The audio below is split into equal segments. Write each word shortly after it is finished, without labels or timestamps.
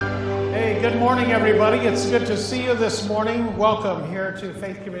Good morning, everybody. It's good to see you this morning. Welcome here to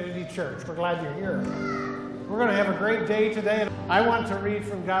Faith Community Church. We're glad you're here. We're going to have a great day today. I want to read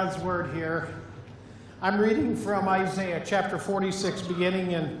from God's Word here. I'm reading from Isaiah chapter 46,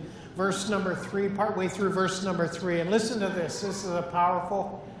 beginning in verse number 3, partway through verse number 3. And listen to this. This is a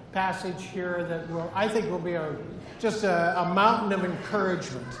powerful passage here that I think will be just a mountain of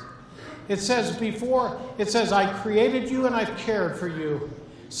encouragement. It says, I created you and I've cared for you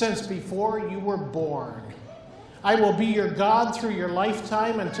since before you were born. I will be your God through your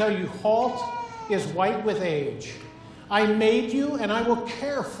lifetime until you halt is white with age. I made you and I will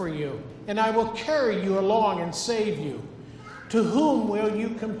care for you, and I will carry you along and save you. To whom will you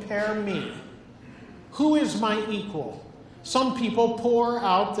compare me? Who is my equal? Some people pour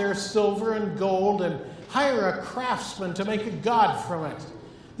out their silver and gold and hire a craftsman to make a god from it.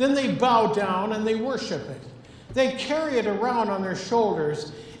 Then they bow down and they worship it. They carry it around on their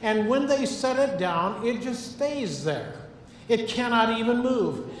shoulders, and when they set it down, it just stays there. It cannot even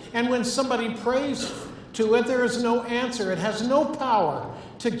move. And when somebody prays to it, there is no answer. It has no power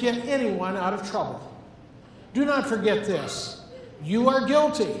to get anyone out of trouble. Do not forget this. You are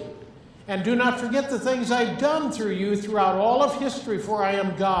guilty. And do not forget the things I've done through you throughout all of history, for I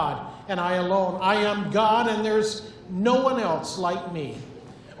am God, and I alone. I am God, and there's no one else like me.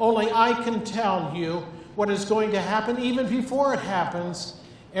 Only I can tell you what is going to happen even before it happens.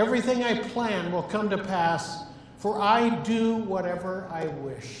 Everything I plan will come to pass, for I do whatever I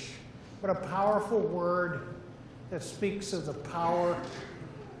wish. What a powerful word that speaks of the power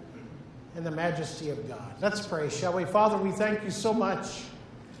and the majesty of God. Let's pray, shall we? Father, we thank you so much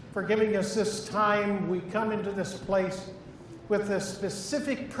for giving us this time. We come into this place with a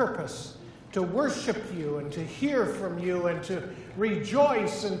specific purpose to worship you and to hear from you and to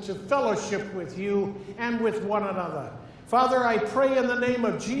rejoice and to fellowship with you and with one another. Father, I pray in the name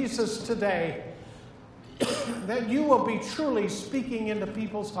of Jesus today that you will be truly speaking into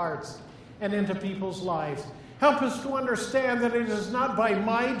people's hearts and into people's lives. Help us to understand that it is not by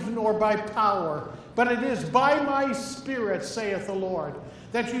might nor by power, but it is by my Spirit, saith the Lord,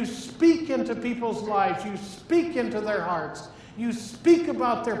 that you speak into people's lives, you speak into their hearts, you speak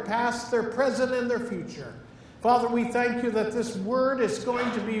about their past, their present, and their future. Father, we thank you that this word is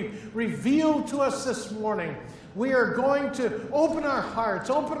going to be revealed to us this morning. We are going to open our hearts,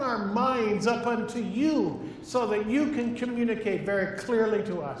 open our minds up unto you so that you can communicate very clearly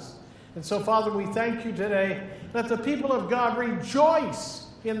to us. And so, Father, we thank you today. Let the people of God rejoice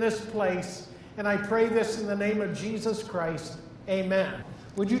in this place. And I pray this in the name of Jesus Christ. Amen.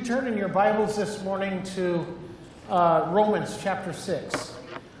 Would you turn in your Bibles this morning to Romans chapter 6.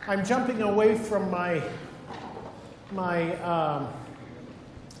 I'm jumping away from my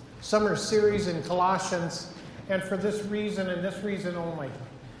summer series in Colossians, and for this reason and this reason only.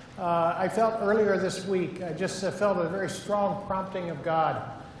 I felt earlier this week, I just felt a very strong prompting of God.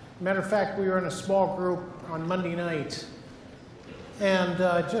 Matter of fact, we were in a small group on Monday night, and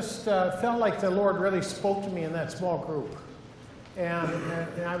just felt like the Lord really spoke to me in that small group. And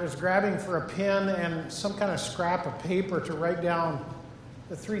I was grabbing for a pen and some kind of scrap of paper to write down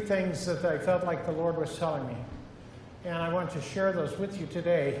the three things that I felt like the Lord was telling me. And I want to share those with you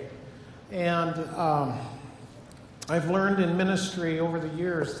today. And I've learned in ministry over the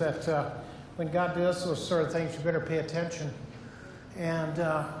years that when God does those sort of things, you better pay attention. And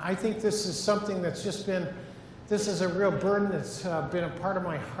I think this is something that's just been, this is a real burden that's been a part of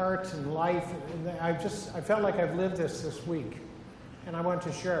my heart and life. And I felt like I've lived this week. And I want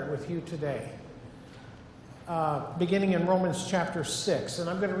to share it with you today. Beginning in Romans chapter 6. And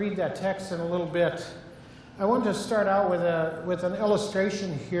I'm going to read that text in a little bit. I want to start out with an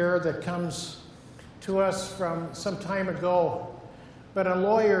illustration here that comes to us from some time ago. But a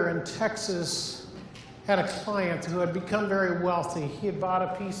lawyer in Texas had a client who had become very wealthy. He had bought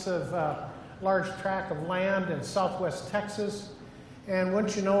a piece of large tract of land in southwest Texas. And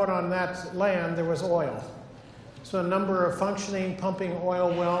once you know it, on that land there was oil. So a number of functioning pumping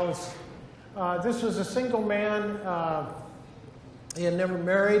oil wells. This was a single man. He had never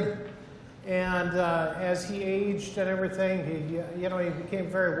married. And as he aged and everything, he became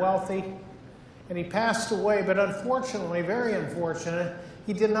very wealthy. And he passed away, but unfortunately, very unfortunate,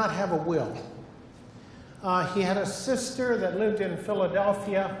 he did not have a will. He had a sister that lived in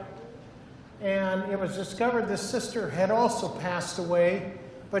Philadelphia. And it was discovered this sister had also passed away,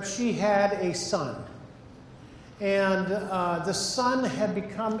 but she had a son. And the son had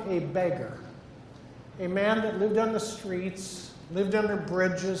become a beggar, a man that lived on the streets, lived under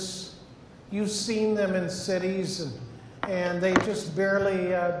bridges. You've seen them in cities, and they just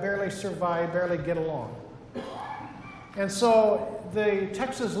barely survive, barely get along. And so the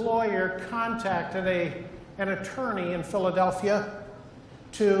Texas lawyer contacted an attorney in Philadelphia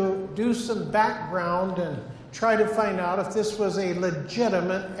to do some background and try to find out if this was a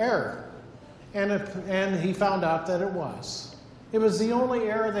legitimate error. And he found out that it was. It was the only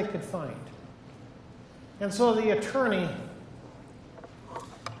error they could find. And so the attorney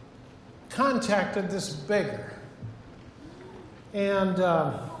contacted this beggar, and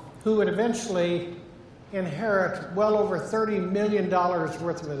who would eventually inherit well over $30 million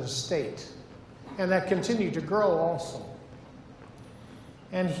worth of an estate. And that continued to grow also.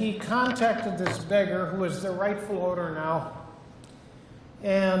 And he contacted this beggar, who is the rightful owner now.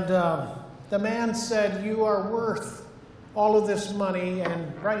 And the man said, "You are worth all of this money,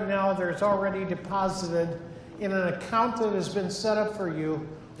 and right now there's already deposited in an account that has been set up for you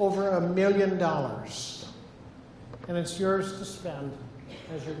over $1 million. And it's yours to spend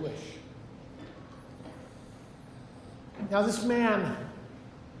as you wish." Now, this man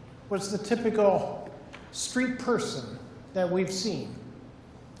was the typical street person that we've seen.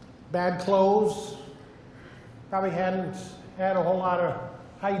 Bad clothes, probably hadn't had a whole lot of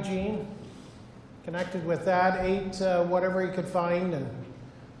hygiene connected with that, ate whatever he could find and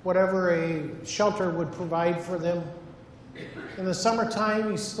whatever a shelter would provide for them. In the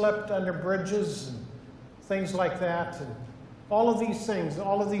summertime, he slept under bridges and things like that. And all of these things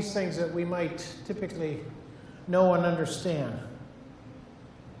that we might typically know and understand.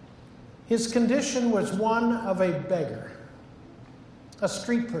 His condition was one of a beggar, a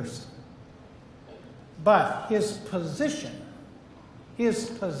street person. But his position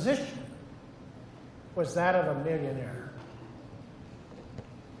was that of a millionaire.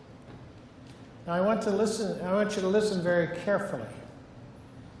 Now I want you to listen very carefully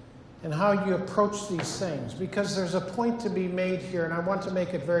in how you approach these things, because there's a point to be made here, and I want to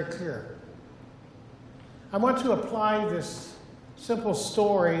make it very clear. I want to apply this simple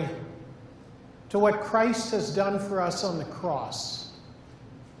story to what Christ has done for us on the cross.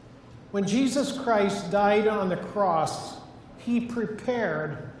 When Jesus Christ died on the cross, he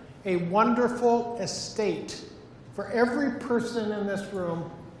prepared a wonderful estate for every person in this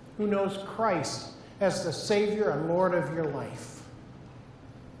room who knows Christ as the Savior and Lord of your life.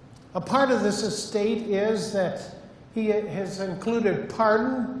 A part of this estate is that he has included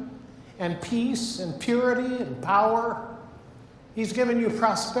pardon and peace and purity and power. He's given you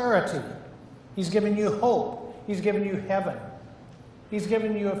prosperity. He's given you hope. He's given you heaven. He's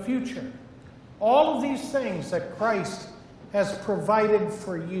given you a future. All of these things that Christ has provided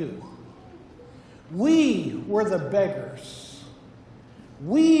for you. We were the beggars.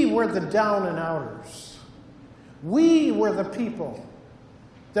 We were the down and outers. We were the people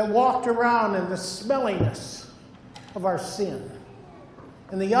that walked around in the smelliness of our sin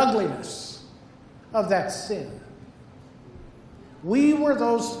and the ugliness of that sin. We were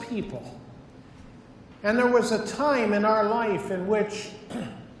those people. And there was a time in our life in which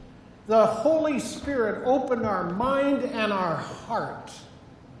the Holy Spirit opened our mind and our heart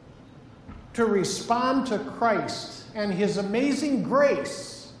to respond to Christ and his amazing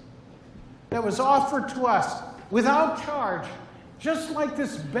grace that was offered to us without charge, just like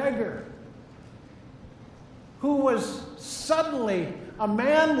this beggar who was suddenly a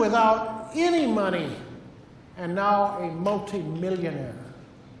man without any money and now a multi-millionaire.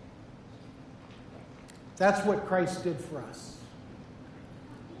 That's what Christ did for us.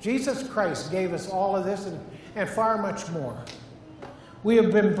 Jesus Christ gave us all of this and far much more. We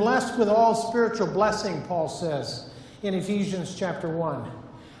have been blessed with all spiritual blessing, Paul says in Ephesians chapter 1.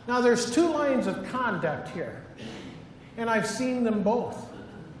 Now there's two lines of conduct here, and I've seen them both.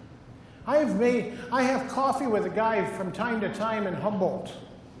 I have coffee with a guy from time to time in Humboldt.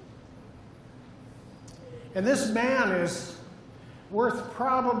 And this man is worth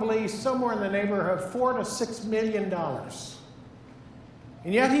probably somewhere in the neighborhood of $4 to $6 million.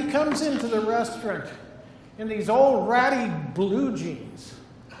 And yet he comes into the restaurant in these old ratty blue jeans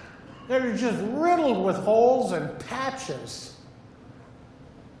that are just riddled with holes and patches.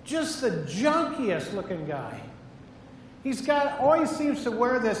 Just the junkiest looking guy. He's always seems to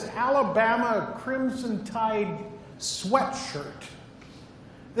wear this Alabama Crimson Tide sweatshirt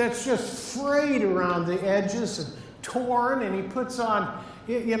that's just frayed around the edges and torn, and he puts on,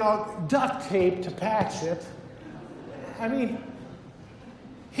 duct tape to patch it. I mean,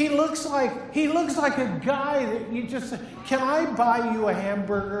 he looks like a guy that you just, "Can I buy you a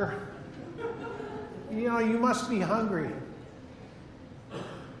hamburger? You must be hungry."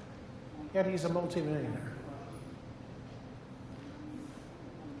 Yet he's a multimillionaire.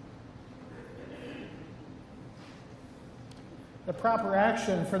 The proper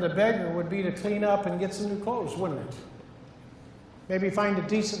action for the beggar would be to clean up and get some new clothes, wouldn't it? maybe find a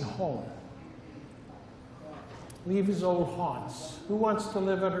decent home, leave his old haunts. Who wants to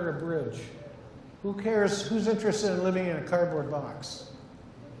live under a bridge? Who cares? Who's interested in living in a cardboard box?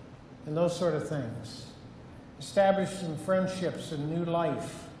 And those sort of things. Establish some friendships and new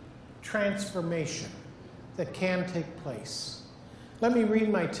life, transformation that can take place. Let me read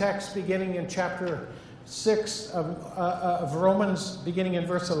my text beginning in chapter 6 of Romans, beginning in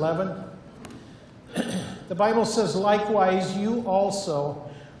verse 11. The Bible says, likewise, you also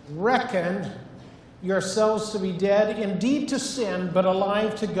reckon yourselves to be dead, indeed to sin, but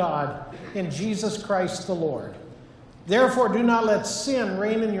alive to God in Jesus Christ the Lord. Therefore, do not let sin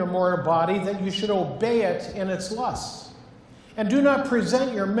reign in your mortal body, that you should obey it in its lusts. And do not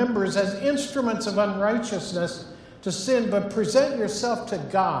present your members as instruments of unrighteousness to sin, but present yourself to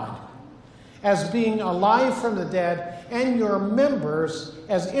God as being alive from the dead, and your members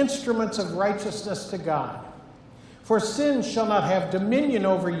as instruments of righteousness to God. For sin shall not have dominion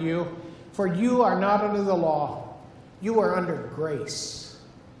over you, for you are not under the law, you are under grace.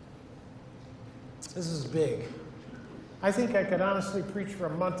 This is big. I think I could honestly preach for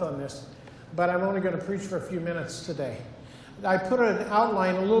a month on this, but I'm only going to preach for a few minutes today. I put an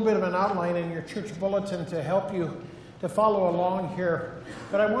outline, a little bit of an outline in your church bulletin to help you to follow along here.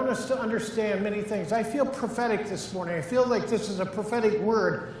 But I want us to understand many things. I feel prophetic this morning. I feel like this is a prophetic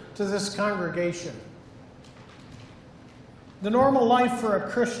word to this congregation. The normal life for a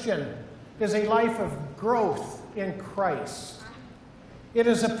Christian is a life of growth in Christ. It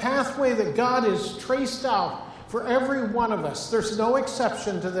is a pathway that God has traced out for every one of us. There's no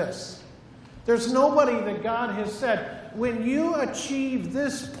exception to this. There's nobody that God has said, when you achieve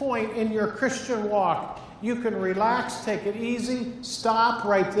this point in your Christian walk, you can relax, take it easy, stop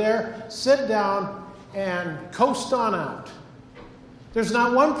right there, sit down, and coast on out. There's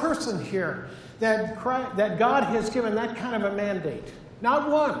not one person here that God has given that kind of a mandate. Not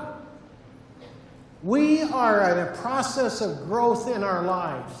one. We are in a process of growth in our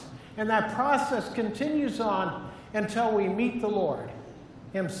lives. And that process continues on until we meet the Lord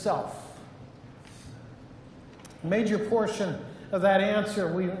Himself. A major portion of that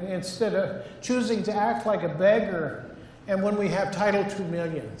answer, instead of choosing to act like a beggar, and when we have title to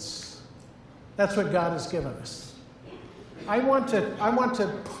millions. That's what God has given us. I want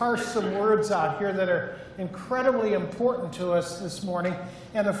to parse some words out here that are incredibly important to us this morning.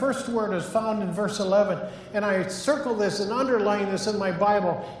 And the first word is found in verse 11. And I circle this and underline this in my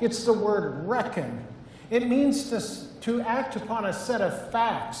Bible. It's the word reckon. It means to act upon a set of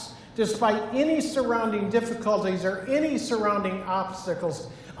facts, despite any surrounding difficulties or any surrounding obstacles.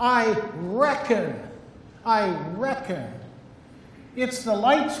 I reckon. I reckon. It's the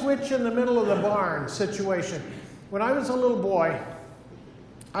light switch in the middle of the barn situation. When I was a little boy,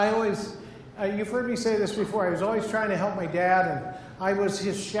 I always, you've heard me say this before, I was always trying to help my dad, and I was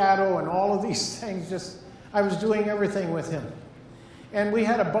his shadow and all of these things. I was doing everything with him. And we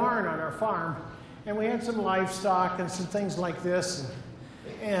had a barn on our farm, and we had some livestock and some things like this.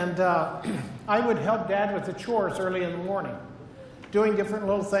 And I would help Dad with the chores early in the morning, doing different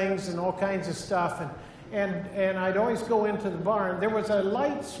little things and all kinds of stuff. And I'd always go into the barn. There was a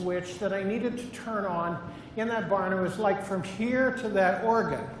light switch that I needed to turn on in that barn. It was like from here to that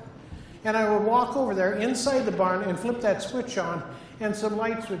organ. And I would walk over there inside the barn and flip that switch on, and some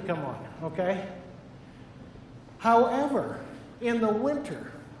lights would come on, okay? However, in the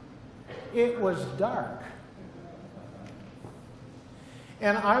winter, it was dark.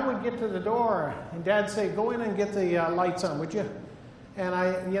 And I would get to the door, and Dad'd say, go in and get the lights on, would you? And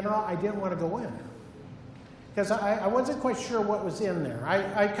I didn't want to go in. Because I wasn't quite sure what was in there.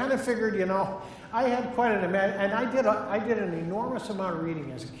 I kind of figured, I had quite an and I did an enormous amount of reading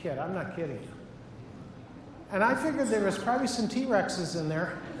as a kid. I'm not kidding you. And I figured there was probably some T-Rexes in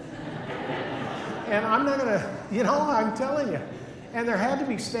there. And I'm not going to, I'm telling you. And there had to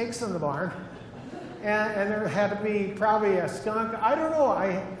be snakes in the barn. And there had to be probably a skunk. I don't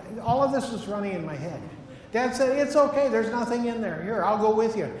know. All of this was running in my head. Dad said, it's okay. There's nothing in there. Here, I'll go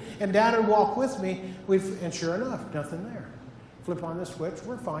with you. And Dad would walk with me. And sure enough, nothing there. Flip on the switch.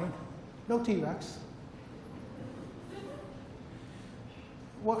 We're fine. No T-Rex.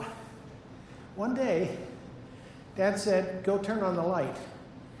 Well, one day, Dad said, go turn on the light.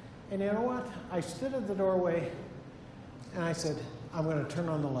 And you know what? I stood at the doorway, and I said, I'm going to turn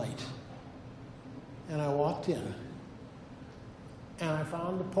on the light. And I walked in, and I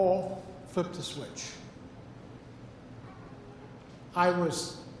found the pole, flipped the switch. I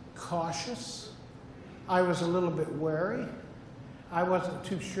was cautious. I was a little bit wary. I wasn't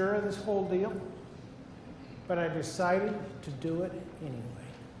too sure of this whole deal, but I decided to do it anyway.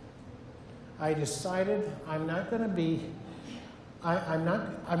 I decided I'm not going to be I'm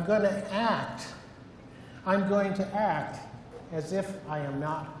going to act as if I am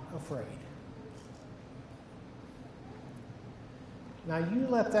not afraid. Now you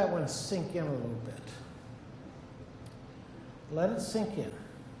let that one sink in a little bit. Let it sink in.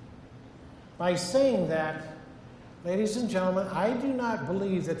 By saying that, ladies and gentlemen, I do not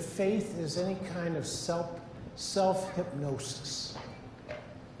believe that faith is any kind of self-hypnosis.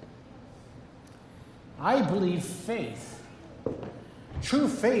 I believe faith, true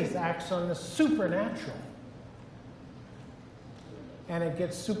faith, acts on the supernatural, and it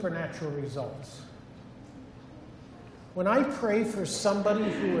gets supernatural results. When I pray for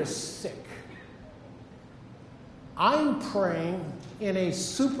somebody who is sick, I'm praying in a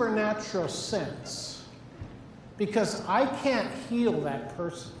supernatural sense because I can't heal that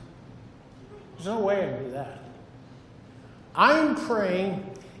person. There's no way I can do that. I'm praying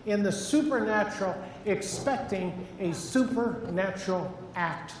in the supernatural, expecting a supernatural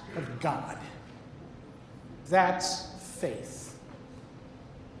act of God. That's faith.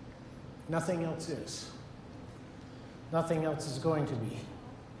 Nothing else is. Nothing else is going to be.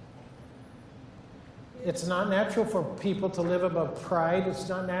 It's not natural for people to live above pride. It's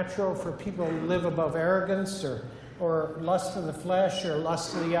not natural for people to live above arrogance or lust of the flesh or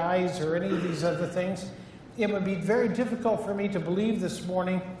lust of the eyes or any of these other things. It would be very difficult for me to believe this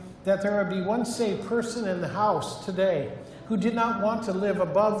morning that there would be one saved person in the house today who did not want to live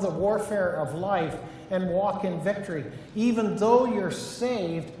above the warfare of life and walk in victory. Even though you're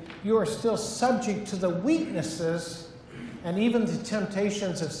saved, you are still subject to the weaknesses and even the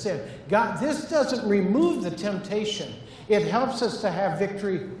temptations of sin. God, this doesn't remove the temptation. It helps us to have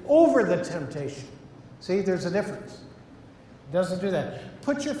victory over the temptation. See, there's a difference. It doesn't do that.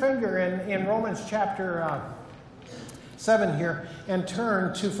 Put your finger in Romans chapter 7 here and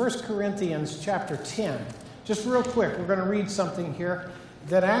turn to 1 Corinthians chapter 10. Just real quick, we're going to read something here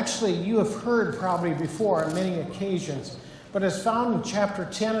that actually you have heard probably before on many occasions, but is found in chapter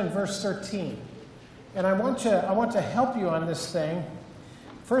 10 and verse 13. And I want to help you on this thing.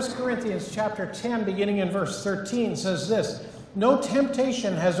 1 Corinthians chapter 10, beginning in verse 13, says this: "No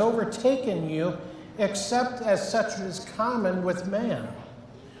temptation has overtaken you except as such is common with man.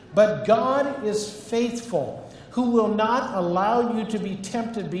 But God is faithful, who will not allow you to be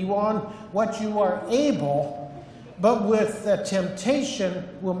tempted beyond what you are able, but with the temptation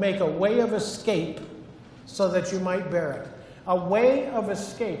will make a way of escape so that you might bear it." A way of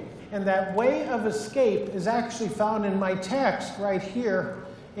escape. And that way of escape is actually found in my text right here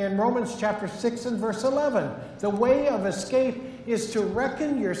in Romans chapter 6 and verse 11. The way of escape is to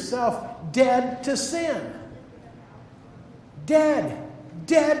reckon yourself dead to sin. Dead.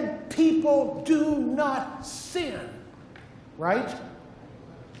 Dead people do not sin. Right?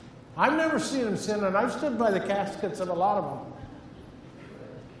 I've never seen them sin, and I've stood by the caskets of a lot of them.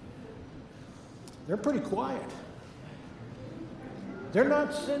 They're pretty quiet. They're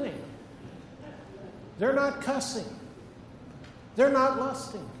not sinning. They're not cussing. They're not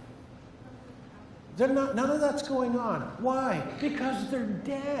lusting. None of that's going on. Why? Because they're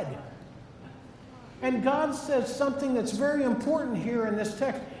dead. And God says something that's very important here in this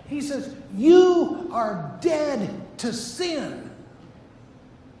text. He says, you are dead to sin.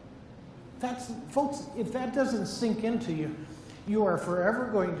 Folks, if that doesn't sink into you, you are forever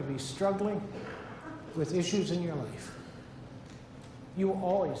going to be struggling with issues in your life. You will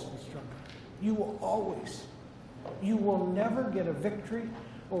always be struggling. You will always. You will never get a victory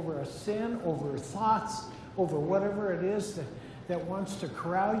over a sin, over thoughts, over whatever it is that wants to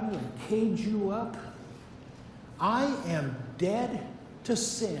corral you and cage you up. I am dead to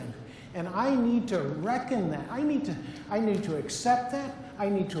sin, and I need to reckon that. I need to accept that. I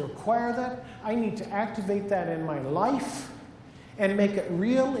need to acquire that. I need to activate that in my life and make it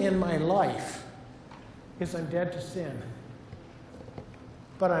real in my life, because I'm dead to sin.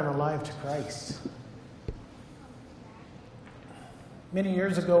 But I'm alive to Christ. Many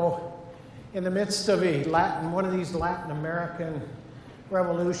years ago, in the midst of one of these Latin American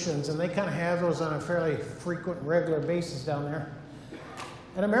revolutions, and they kind of have those on a fairly frequent, regular basis down there,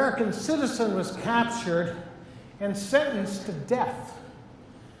 an American citizen was captured and sentenced to death.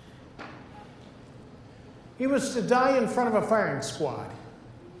 He was to die in front of a firing squad.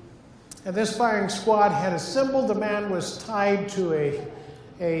 And this firing squad had a symbol. The man was tied to a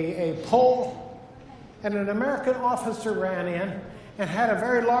pole, and an American officer ran in and had a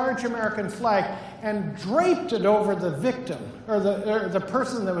very large American flag and draped it over the victim, or the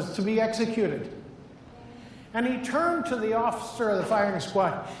person that was to be executed. And he turned to the officer of the firing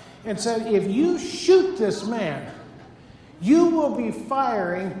squad and said, "If you shoot this man, you will be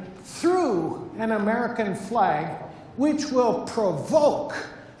firing through an American flag, which will provoke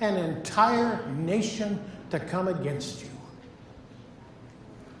an entire nation to come against you.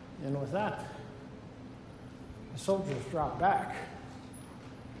 And with that, the soldiers dropped back.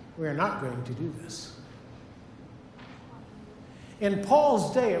 We are not going to do this. In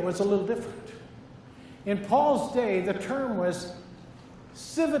Paul's day, it was a little different. In Paul's day, the term was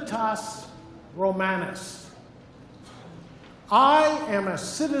civitas Romanus. I am a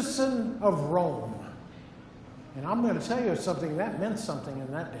citizen of Rome. And I'm going to tell you something, that meant something in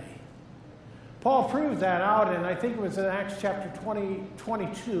that day. Paul proved that out, and I think it was in Acts chapter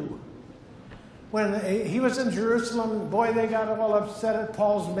 22. When he was in Jerusalem, boy, they got all upset at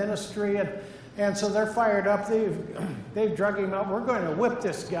Paul's ministry, and so they're fired up. They've drug him up. We're going to whip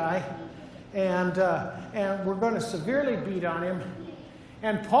this guy, and we're going to severely beat on him.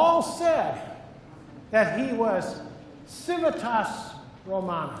 And Paul said that he was civitas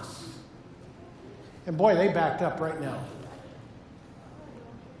Romanus. And boy, they backed up right now.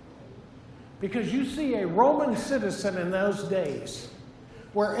 Because you see a Roman citizen in those days,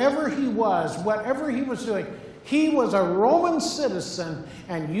 wherever he was, whatever he was doing, he was a Roman citizen,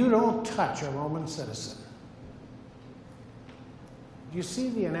 and you don't touch a Roman citizen. Do you see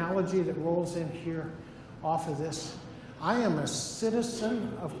the analogy that rolls in here off of this? I am a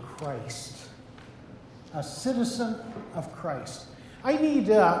citizen of Christ. A citizen of Christ. I need,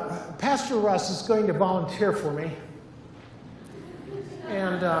 Pastor Russ is going to volunteer for me.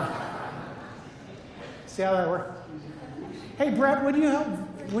 And, see how that works? Hey, Brett, could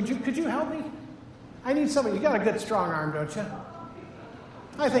you help me? I need somebody. You got a good strong arm, don't you?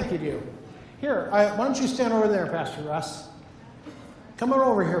 I think you do. Here, why don't you stand over there, Pastor Russ? Come on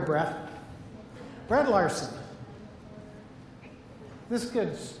over here, Brett. Brett Larson. This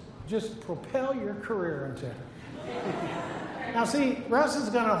could just propel your career into it. Now, see, Russ is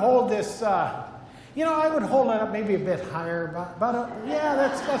going to hold this. I would hold it up maybe a bit higher. Yeah,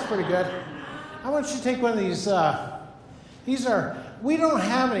 that's pretty good. I want you to take one of these. We don't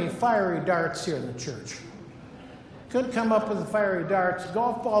have any fiery darts here in the church. Couldn't come up with the fiery darts.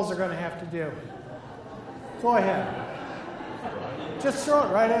 Golf balls are going to have to do. Go ahead. Just throw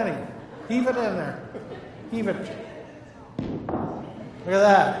it right at him. Heave it in there. Heave it. Look at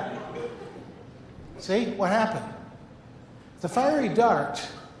that. See what happened? The fiery dart,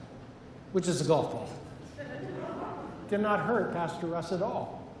 which is a golf ball, did not hurt Pastor Russ at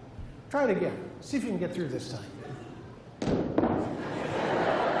all. Try it again. See if you can get through this time.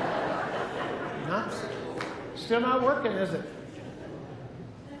 No? Still not working, is it?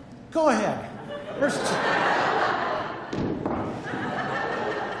 Go ahead.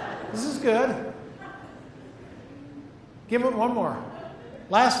 This is good. Give it one more.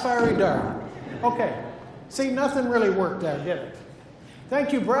 Last fiery dart. Okay. See, nothing really worked there, did it?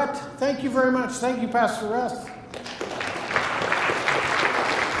 Thank you, Brett. Thank you very much. Thank you, Pastor Russ.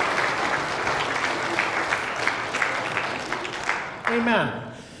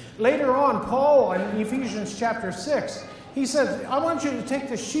 Amen. Later on, Paul in Ephesians chapter 6, he says, I want you to take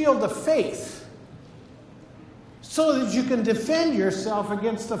the shield of faith so that you can defend yourself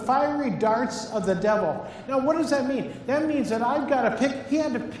against the fiery darts of the devil. Now, what does that mean? That means that I've got to pick, he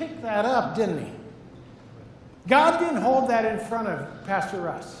had to pick that up, didn't he? God didn't hold that in front of Pastor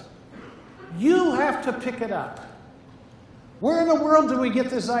Russ. You have to pick it up. Where in the world do we get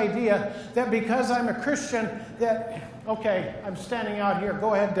this idea that because I'm a Christian that, okay, I'm standing out here,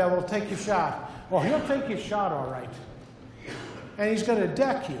 go ahead, devil, take your shot. Well, he'll take your shot all right. And he's going to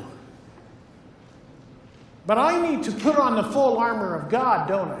deck you. But I need to put on the full armor of God,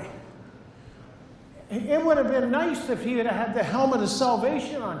 don't I? It would have been nice if he had had the helmet of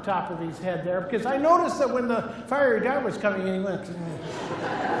salvation on top of his head there, because I noticed that when the fiery dart was coming in, he went,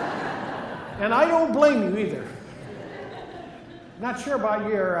 and I don't blame you either. Not sure about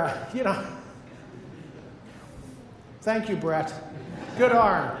your, Thank you, Brett. Good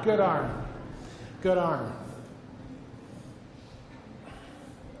arm, good arm, good arm.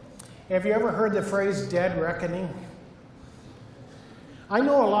 Have you ever heard the phrase dead reckoning? I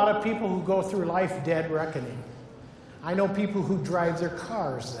know a lot of people who go through life dead reckoning. I know people who drive their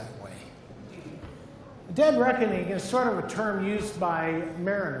cars that way. Dead reckoning is sort of a term used by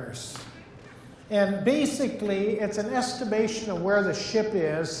mariners. And basically, it's an estimation of where the ship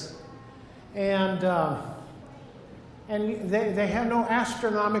is. And they have no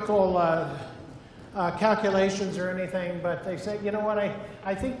astronomical calculations or anything, but they say, you know what,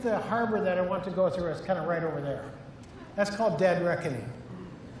 I think the harbor that I want to go through is kind of right over there. That's called dead reckoning.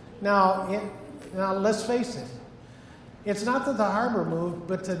 Now, let's face it. It's not that the harbor moved,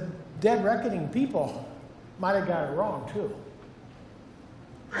 but the dead reckoning people might have got it wrong too.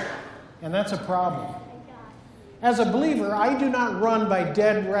 And that's a problem. As a believer, I do not run by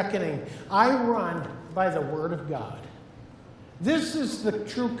dead reckoning. I run by the Word of God. This is the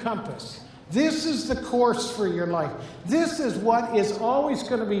true compass. This is the course for your life. This is what is always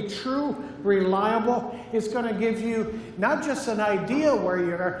going to be true, reliable. It's going to give you not just an idea where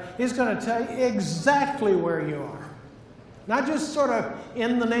you are, it's going to tell you exactly where you are. Not just sort of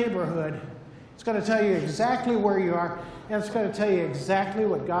in the neighborhood. It's going to tell you exactly where you are, and it's going to tell you exactly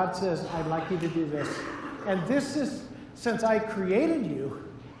what God says, I'd like you to do this. And this is, since I created you,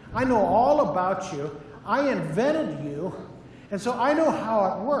 I know all about you, I invented you, and so I know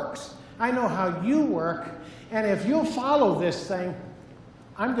how it works. I know how you work, and if you'll follow this thing,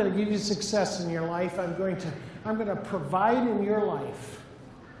 I'm going to give you success in your life. I'm going to provide in your life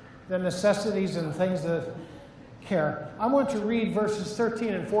the necessities and things that care. I want to read verses 13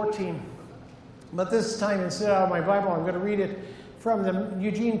 and 14, but this time instead of my Bible, I'm going to read it from the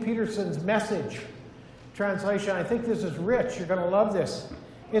Eugene Peterson's Message translation. I think this is rich. You're going to love this.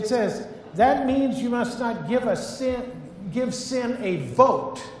 It says, that means you must not give sin a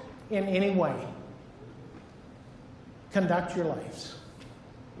vote in any way. Conduct your lives.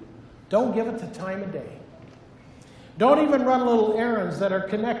 Don't give it the time of day. Don't even run little errands that are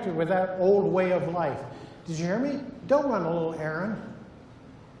connected with that old way of life. Did you hear me? Don't run a little errand.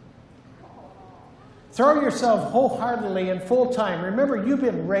 Throw yourself wholeheartedly and full time. Remember, you've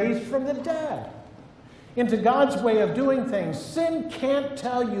been raised from the dead into God's way of doing things. Sin can't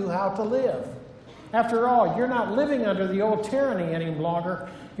tell you how to live. After all, you're not living under the old tyranny any longer.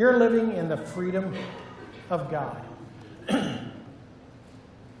 You're living in the freedom of God.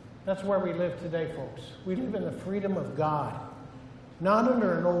 That's where we live today, folks. We live in the freedom of God. Not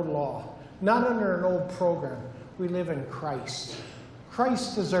under an old law. Not under an old program. We live in Christ.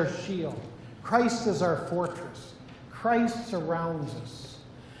 Christ is our shield. Christ is our fortress. Christ surrounds us.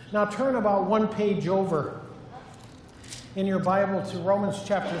 Now turn about one page over in your Bible to Romans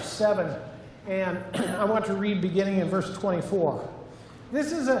chapter 7. And I want to read beginning in verse 24.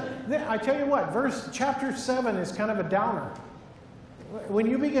 I tell you what, chapter 7 is kind of a downer. When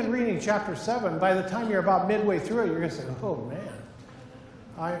you begin reading chapter 7, by the time you're about midway through it, you're going to say, oh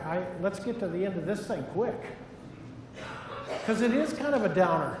man, let's get to the end of this thing quick. Because it is kind of a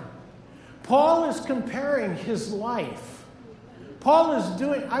downer. Paul is comparing his life. Paul is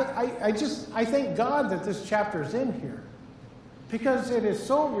doing, I thank God that this chapter is in here. Because it is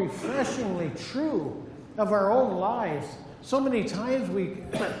so refreshingly true of our own lives. So many times we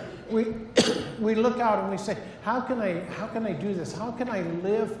look out and we say, how can I do this? How can I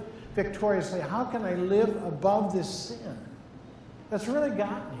live victoriously? How can I live above this sin? That's really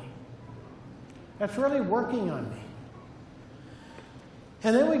got me. That's really working on me.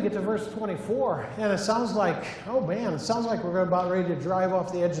 And then we get to verse 24, and it sounds like, oh man, it sounds like we're about ready to drive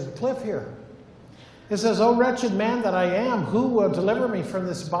off the edge of the cliff here. It says, O wretched man that I am, who will deliver me from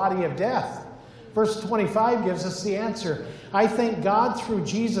this body of death? Verse 25 gives us the answer. I thank God through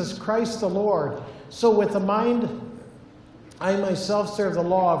Jesus Christ the Lord. So with the mind, I myself serve the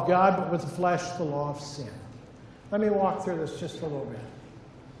law of God, but with the flesh, the law of sin. Let me walk through this just a little bit.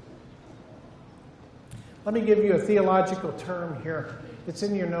 Let me give you a theological term here. It's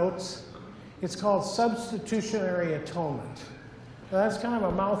in your notes. It's called substitutionary atonement. Now, that's kind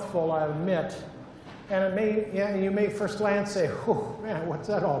of a mouthful, I admit. And you may first glance say, oh man, what's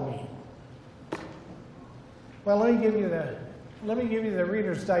that all mean? Well, let me give you the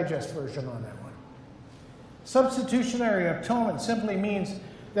Reader's Digest version on that one. Substitutionary atonement simply means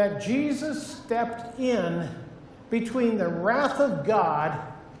that Jesus stepped in between the wrath of God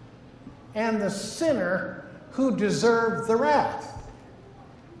and the sinner who deserved the wrath.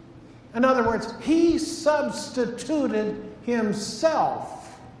 In other words, he substituted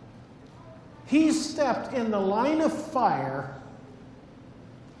himself. He stepped in the line of fire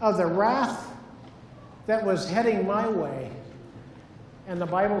of the wrath that was heading my way. And the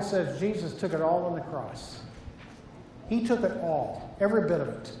Bible says Jesus took it all on the cross. He took it all, every bit of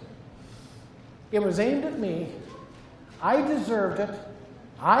it. It was aimed at me. I deserved it.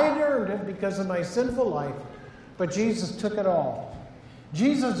 I had earned it because of my sinful life. But Jesus took it all.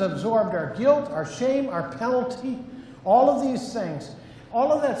 Jesus absorbed our guilt, our shame, our penalty, all of these things.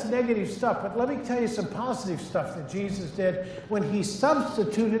 All of that's negative stuff, but let me tell you some positive stuff that Jesus did when he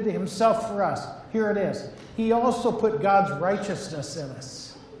substituted himself for us. Here it is. He also put God's righteousness in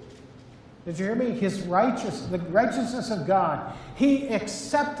us. Did you hear me? The righteousness of God. He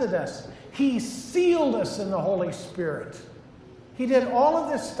accepted us. He sealed us in the Holy Spirit. He did all of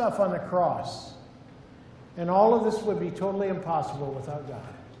this stuff on the cross. And all of this would be totally impossible without God.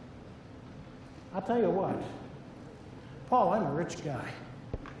 I'll tell you what. Paul, I'm a rich guy.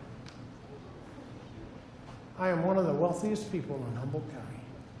 I am one of the wealthiest people in Humboldt County.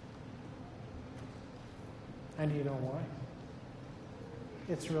 And do you know why?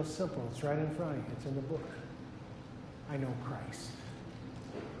 It's real simple. It's right in front of you. It's in the book. I know Christ.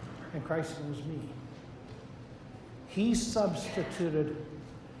 And Christ knows me. He substituted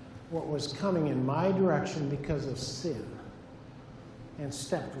what was coming in my direction because of sin and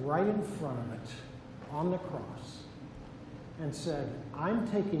stepped right in front of it on the cross and said, I'm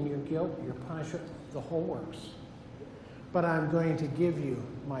taking your guilt, your punishment, the whole works, but I'm going to give you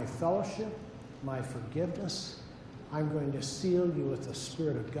my fellowship, my forgiveness. I'm going to seal you with the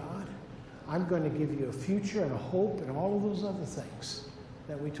Spirit of God. I'm going to give you a future and a hope and all of those other things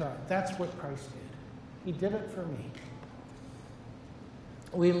that we taught. That's what Christ did. He did it for me.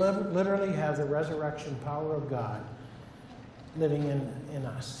 We literally have the resurrection power of God living in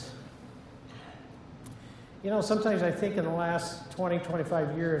us. You know, sometimes I think in the last 20,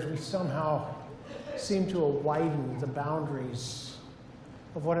 25 years, we somehow seem to have widened the boundaries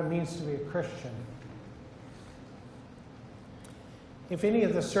of what it means to be a Christian. If any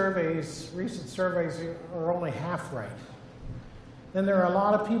of the recent surveys are only half right, then there are a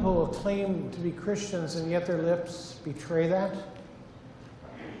lot of people who claim to be Christians and yet their lips betray that.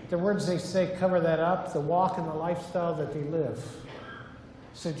 The words they say cover that up. The walk and the lifestyle that they live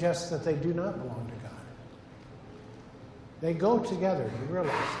suggests that they do not belong to God. They go together, you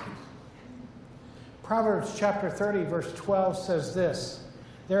realize it. Proverbs chapter 30, verse 12 says this,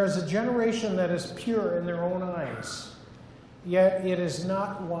 there is a generation that is pure in their own eyes, yet it is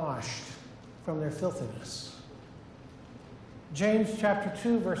not washed from their filthiness. James chapter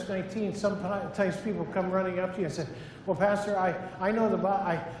 2, verse 19, sometimes people come running up to you and say, well, Pastor, I know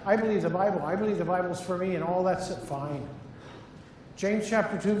I believe the Bible. I believe the Bible's for me, and all that's fine. James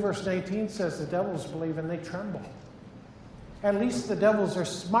chapter 2, verse 19 says the devils believe and they tremble. At least the devils are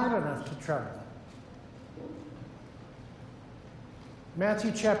smart enough to tremble.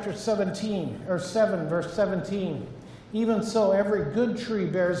 Matthew chapter 7, verse 17. Even so, every good tree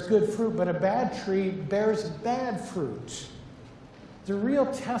bears good fruit, but a bad tree bears bad fruit. The real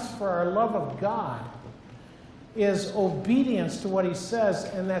test for our love of God is obedience to what he says,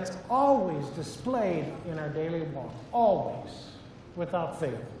 and that's always displayed in our daily walk. Always, without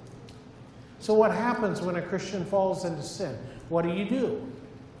fail. So what happens when a Christian falls into sin? What do?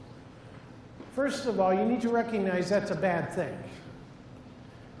 First of all, you need to recognize that's a bad thing.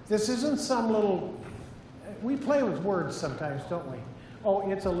 This isn't some little... We play with words sometimes, don't we? Oh,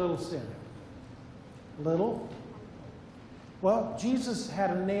 it's a little sin. Little? Well, Jesus had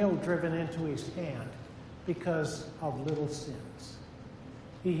a nail driven into his hand because of little sins.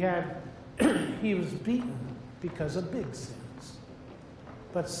 He was beaten because of big sins.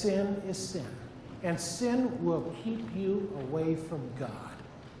 But sin is sin. And sin will keep you away from God.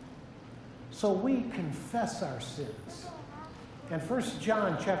 So we confess our sins. And 1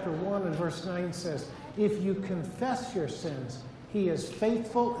 John chapter 1 and verse 9 says, if you confess your sins, he is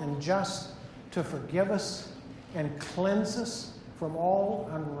faithful and just to forgive us and cleanse us from all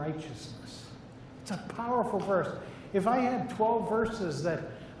unrighteousness. It's a powerful verse. If I had 12 verses that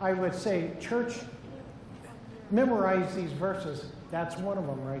I would say, church, memorize these verses, that's one of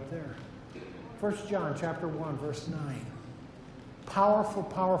them right there. 1 John chapter 1, verse 9. Powerful,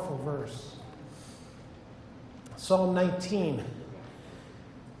 powerful verse. Psalm 19.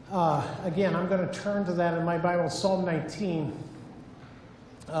 Again, I'm going to turn to that in my Bible. Psalm 19.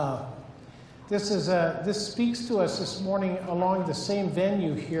 This speaks to us this morning along the same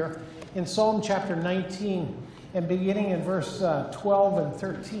venue here in Psalm chapter 19 and beginning in verse 12 and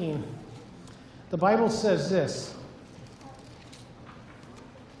 13. The Bible says this,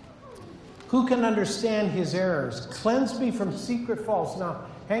 who can understand his errors? Cleanse me from secret faults. Now,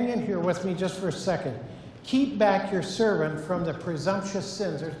 hang in here with me just for a second. Keep back your servant from the presumptuous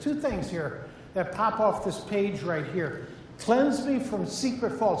sins. There's two things here that pop off this page right here. Cleanse me from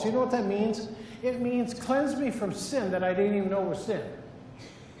secret faults. You know what that means? It means cleanse me from sin that I didn't even know was sin.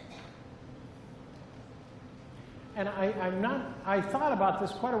 And I thought about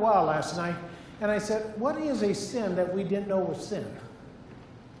this quite a while last night, and I said, what is a sin that we didn't know was sin?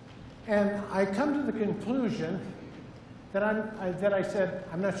 And I come to the conclusion that I said,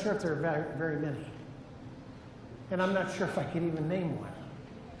 I'm not sure if there are very, very many. And I'm not sure if I could even name one.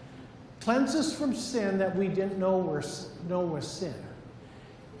 Cleanse us from sin that we didn't know was sin.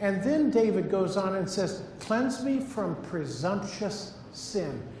 And then David goes on and says, cleanse me from presumptuous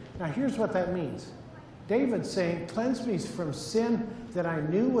sin. Now here's what that means. David's saying, cleanse me from sin that I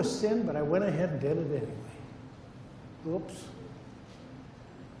knew was sin, but I went ahead and did it anyway. Oops.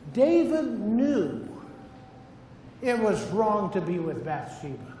 David knew it was wrong to be with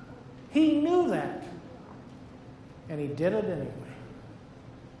Bathsheba. He knew that. And he did it anyway.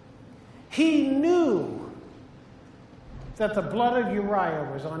 He knew that the blood of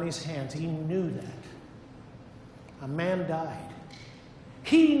Uriah was on his hands. He knew that. A man died.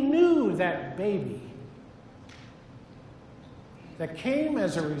 He knew that baby that came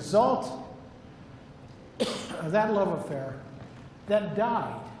as a result of that love affair that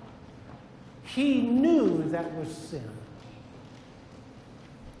died. He knew that was sin.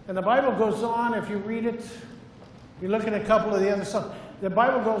 And the Bible goes on, if you read it, you look at a couple of the other songs. The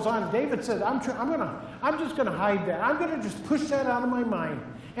Bible goes on, David said, I'm just going to hide that. I'm going to just push that out of my mind.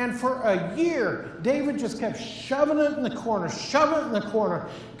 And for a year, David just kept shoving it in the corner, shoving it in the corner.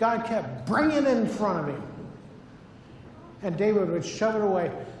 God kept bringing it in front of him. And David would shove it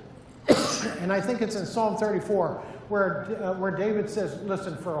away. And I think it's in Psalm 34 where David says,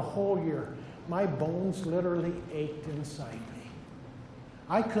 listen, for a whole year, my bones literally ached inside me.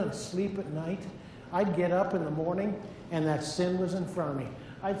 I couldn't sleep at night. I'd get up in the morning, and that sin was in front of me.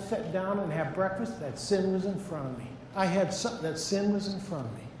 I'd sit down and have breakfast, that sin was in front of me. That sin was in front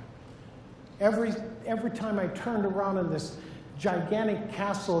of me. Every time I turned around in this gigantic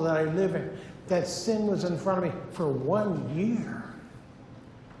castle that I live in, that sin was in front of me for 1 year.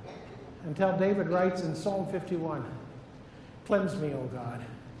 Until David writes in Psalm 51, cleanse me, O God,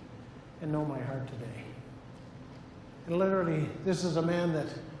 and know my heart today. And literally, this is a man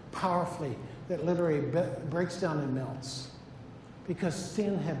that literally breaks down and melts because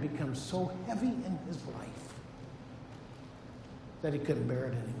sin had become so heavy in his life that he couldn't bear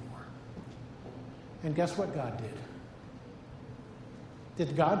it anymore. And guess what God did?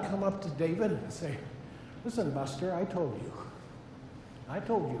 Did God come up to David and say, listen, Buster, I told you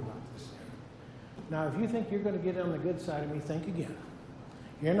about this. Now, if you think you're going to get on the good side of me, think again.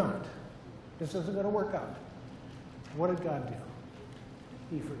 You're not. This isn't going to work out. What did God do?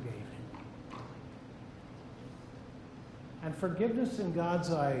 He forgave him. And forgiveness in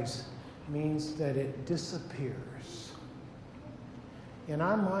God's eyes means that it disappears. In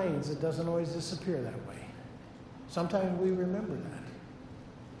our minds, it doesn't always disappear that way. Sometimes we remember that.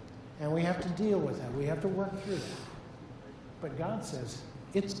 And we have to deal with that. We have to work through that. But God says,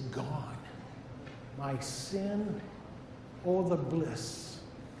 it's gone. My sin, oh, the bliss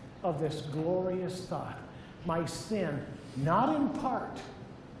of this glorious thought. My sin, not in part,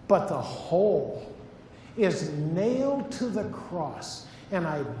 but the whole, is nailed to the cross, and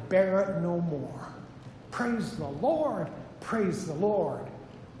I bear it no more. Praise the Lord,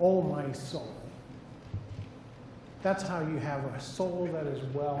 oh my soul. That's how you have a soul that is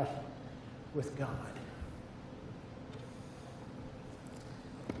well with God.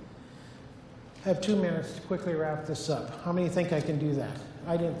 I have 2 minutes to quickly wrap this up. How many think I can do that?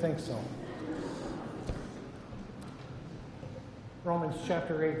 I didn't think so. Romans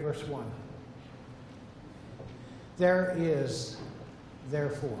chapter 8, verse 1. There is,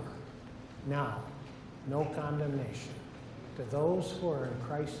 therefore, now no condemnation to those who are in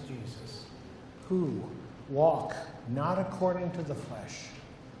Christ Jesus, who walk not according to the flesh,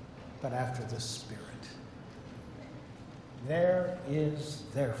 but after the Spirit. There is,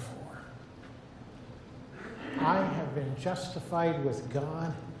 therefore. I have been justified with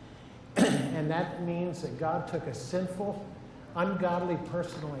God, and that means that God took a sinful, ungodly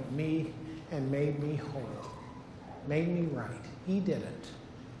person like me and made me whole, made me right. He did it.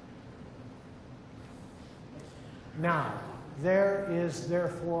 Now, there is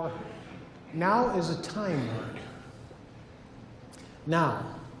therefore, now is a time word. Now.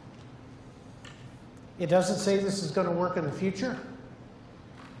 It doesn't say this is going to work in the future.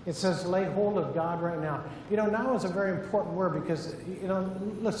 It says lay hold of God right now. Now is a very important word because,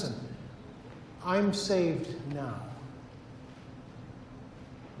 listen, I'm saved now.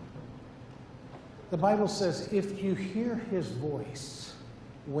 The Bible says if you hear his voice,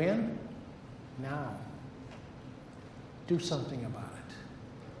 when? Now. Do something about it.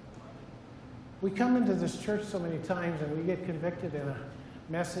 We come into this church so many times and we get convicted in a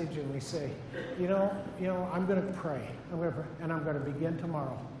message and we say, I'm going to pray. And I'm going to begin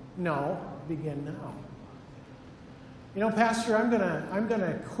tomorrow. No, begin now. Pastor, I'm going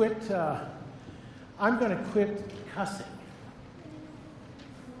to quit cussing.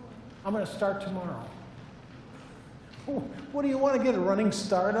 I'm going to start tomorrow. Oh, what do you want to get a running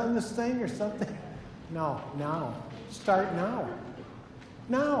start on this thing or something? No, now. Start now.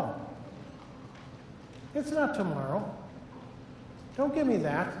 Now. It's not tomorrow. Don't give me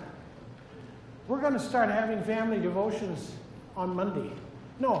that. We're going to start having family devotions on Monday.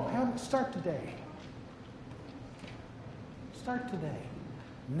 No, start today. Start today.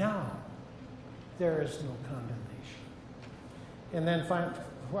 Now, there is no condemnation. And then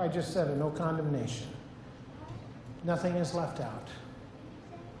I just said no condemnation. Nothing is left out.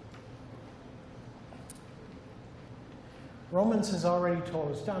 Romans has already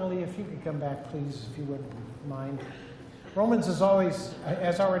told us. Donnelly, if you could come back, please, if you wouldn't mind. Romans has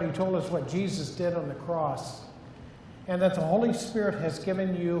already told us what Jesus did on the cross, and that the Holy Spirit has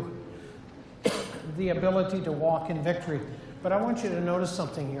given you the ability to walk in victory. But I want you to notice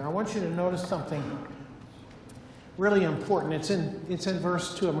something here. I want you to notice something really important. It's in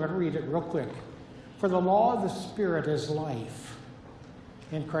verse 2. I'm going to read it real quick. For the law of the Spirit is life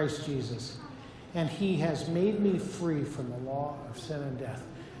in Christ Jesus, and he has made me free from the law of sin and death.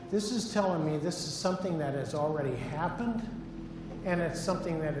 This is telling me this is something that has already happened, and it's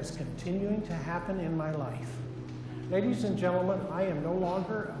something that is continuing to happen in my life. Ladies and gentlemen, I am no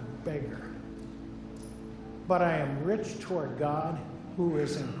longer a beggar, but I am rich toward God who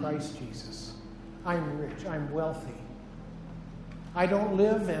is in Christ Jesus. I'm rich. I'm wealthy. I don't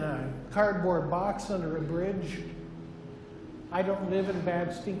live in a cardboard box under a bridge. I don't live in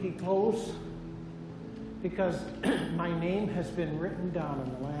bad, stinky clothes, because my name has been written down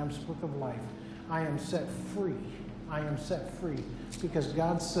in the Lamb's Book of Life. I am set free. I am set free because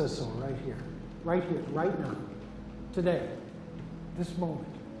God says so right here, right now, today, this moment.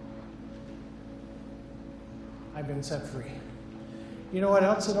 I've been set free. You know what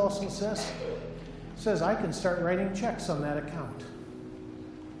else it also says? It says I can start writing checks on that account.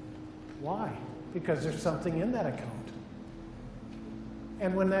 Why? Because there's something in that account.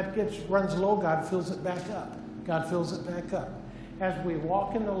 And when that runs low, God fills it back up. God fills it back up. As we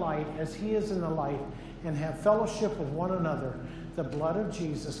walk in the light, as he is in the light, and have fellowship with one another, the blood of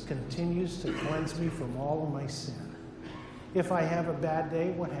Jesus continues to cleanse me from all of my sin. If I have a bad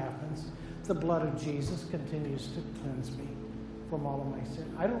day, what happens? The blood of Jesus continues to cleanse me from all of my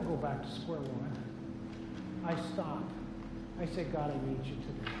sin. I don't go back to square one. I stop. I say, God, I need you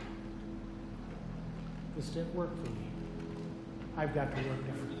today. This didn't work for me. I've got to work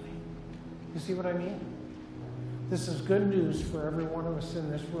differently. You see what I mean? This is good news for every one of us in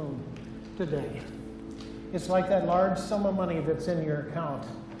this room today. It's like that large sum of money that's in your account,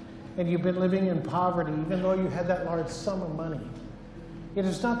 and you've been living in poverty even though you had that large sum of money. It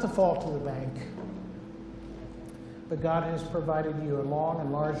is not the fault of the bank, but God has provided you a long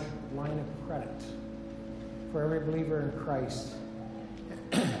and large line of credit for every believer in Christ.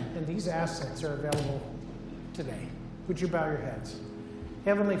 And these assets are available today. Would you bow your heads?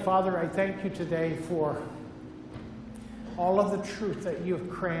 Heavenly Father, I thank you today for all of the truth that you have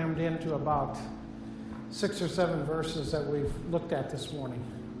crammed into about 6 or 7 verses that we've looked at this morning.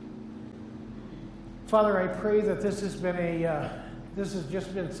 Father, I pray that this has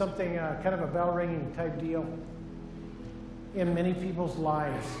just been something, kind of a bell-ringing type deal in many people's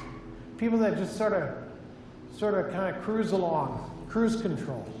lives. People that just sort of kind of cruise along, cruise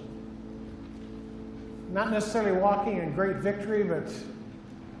control. Not necessarily walking in great victory, but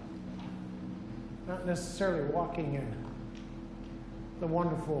not necessarily walking in the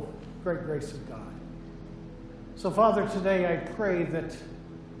wonderful, great grace of God. So, Father, today I pray that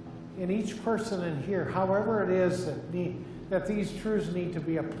in each person in here, however it is that these truths need to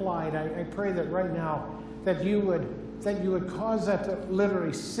be applied, I pray that right now that you would cause that to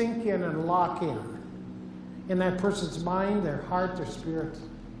literally sink in and lock in that person's mind, their heart, their spirit.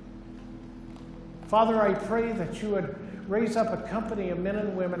 Father, I pray that you would raise up a company of men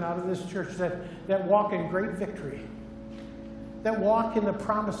and women out of this church that walk in great victory, that walk in the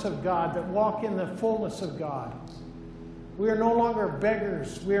promise of God, that walk in the fullness of God. We are no longer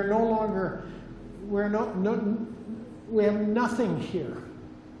beggars. We have nothing here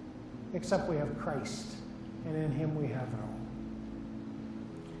except we have Christ, and in him we have it all.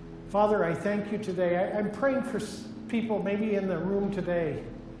 Father, I thank you today. I'm praying for people maybe in the room today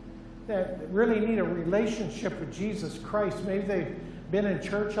that really need a relationship with Jesus Christ. Maybe they've been in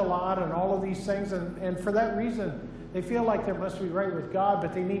church a lot and all of these things, and for that reason, they feel like they must be right with God,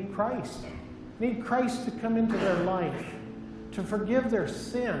 but they need Christ. They need Christ to come into their life, to forgive their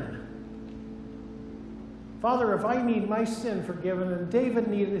sin. Father, if I need my sin forgiven, and David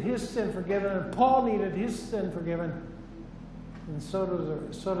needed his sin forgiven, and Paul needed his sin forgiven, and so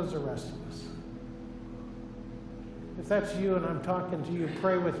does the rest of us. If that's you and I'm talking to you,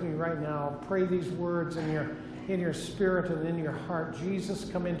 pray with me right now. Pray these words in your spirit and in your heart. Jesus,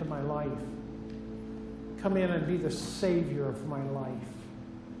 come into my life. Come in and be the Savior of my life.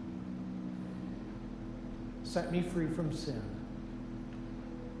 Set me free from sin.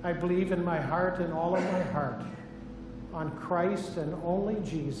 I believe in my heart and all of my heart on Christ and only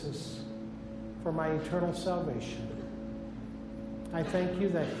Jesus for my eternal salvation. I thank you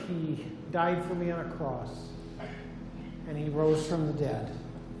that he died for me on a cross and he rose from the dead.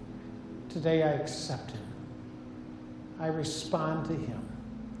 Today I accept him I respond to him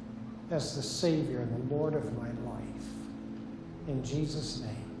as the Savior and the Lord of my life. In Jesus'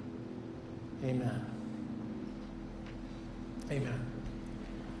 name, amen. Amen.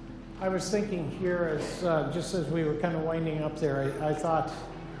 I was thinking here, as just as we were kind of winding up there, I thought,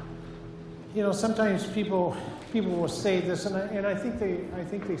 sometimes people will say this, and I think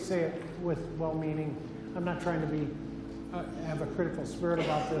they say it with well-meaning. I'm not trying to have a critical spirit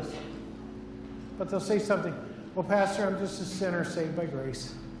about this, but they'll say something. Well, Pastor, I'm just a sinner saved by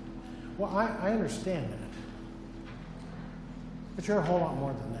grace. Well, I understand that, but you're a whole lot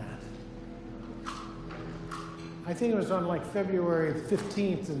more than that. I think it was on like February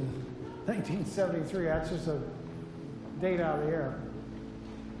 15th in 1973. That's just a date out of the air.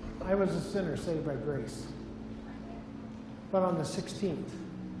 I was a sinner saved by grace. But on the 16th,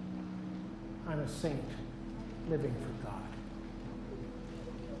 I'm a saint living for God,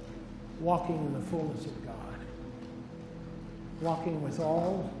 walking in the fullness of God, walking with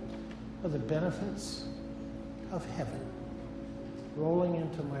all of the benefits of heaven rolling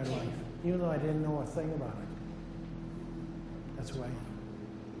into my life, even though I didn't know a thing about it. That's who I am.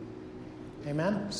 Amen?